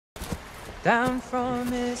down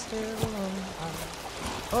from his hill on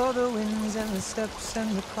high. All the winds and the steps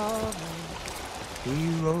and the carving, he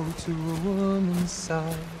rode to a woman's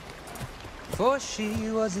side. For she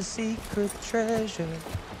was a secret treasure,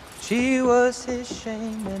 she was his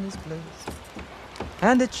shame and his bliss.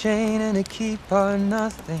 And a chain and a keep are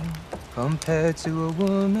nothing compared to a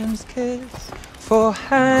woman's kiss. For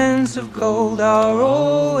hands of gold are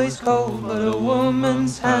always cold, but a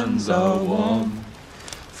woman's hands are warm.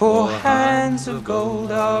 For hands of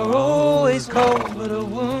gold are always cold, but a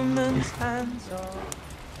woman's hands are...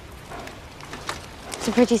 It's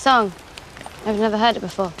a pretty song. I've never heard it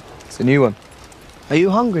before. It's a new one. Are you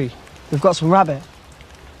hungry? We've got some rabbit.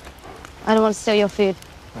 I don't want to steal your food.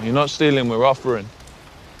 You're not stealing, we're offering.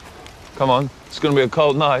 Come on, it's going to be a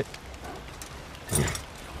cold night.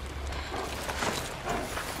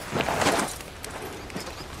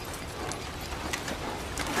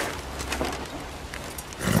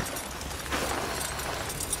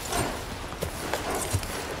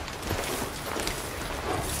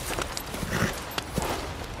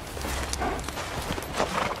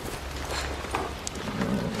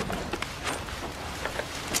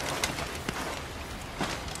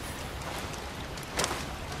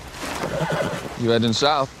 You heading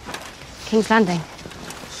south? King's Landing.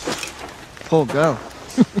 Poor girl.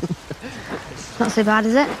 Not so bad,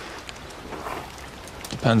 is it?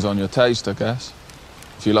 Depends on your taste, I guess.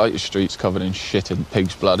 If you like your streets covered in shit and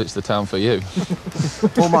pig's blood, it's the town for you.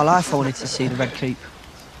 All my life I wanted to see the Red Keep,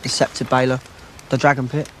 the Scepter Baler, the Dragon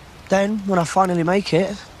Pit. Then, when I finally make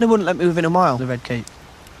it, they wouldn't let me within a mile of the Red Keep.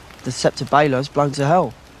 The Scepter Baler's blown to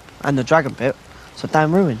hell, and the Dragon Pit, it's a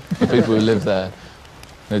damn ruin. The people who live there,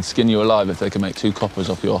 they'd skin you alive if they could make 2 coppers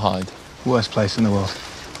off your hide. Worst place in the world.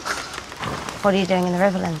 What are you doing in the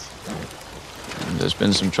Riverlands? And there's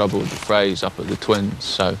been some trouble with the Freys up at the Twins,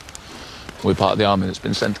 so we're part of the army that's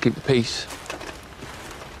been sent to keep the peace.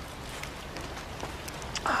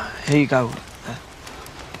 Here you go.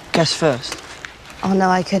 Guess first. Oh, no,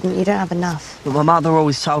 I couldn't. You don't have enough. But my mother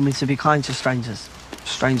always told me to be kind to strangers.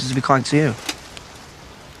 Strangers to be kind to you.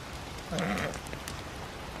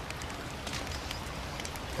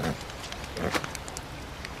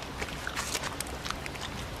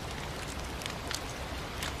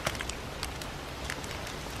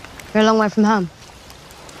 You're a long way from home.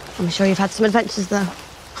 I'm sure you've had some adventures, though.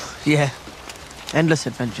 Yeah, endless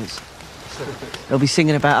adventures. They'll be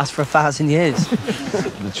singing about us for 1,000 years.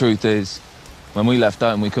 The truth is, when we left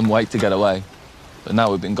home, we couldn't wait to get away. But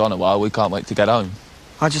now we've been gone a while, we can't wait to get home.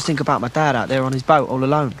 I just think about my dad out there on his boat all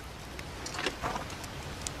alone.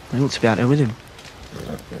 I ought to be out there with him.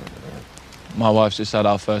 My wife's just had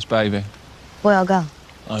our first baby. Boy or girl?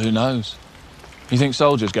 Oh, who knows? You think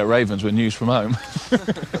soldiers get ravens with news from home?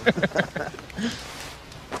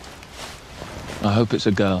 I hope it's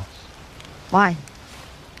a girl. Why?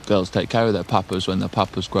 Girls take care of their papas when their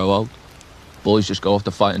papas grow old. Boys just go off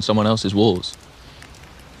to fight in someone else's wars.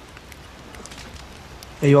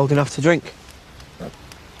 Are you old enough to drink?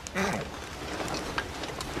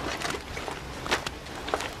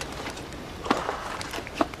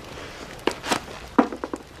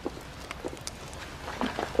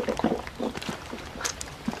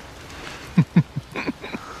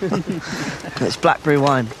 It's blackberry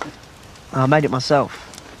wine. I made it myself.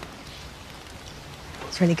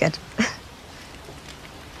 It's really good.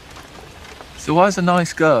 So why's a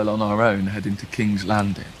nice girl on our own heading to King's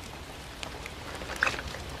Landing?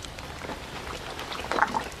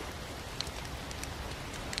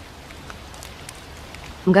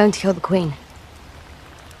 I'm going to kill the Queen.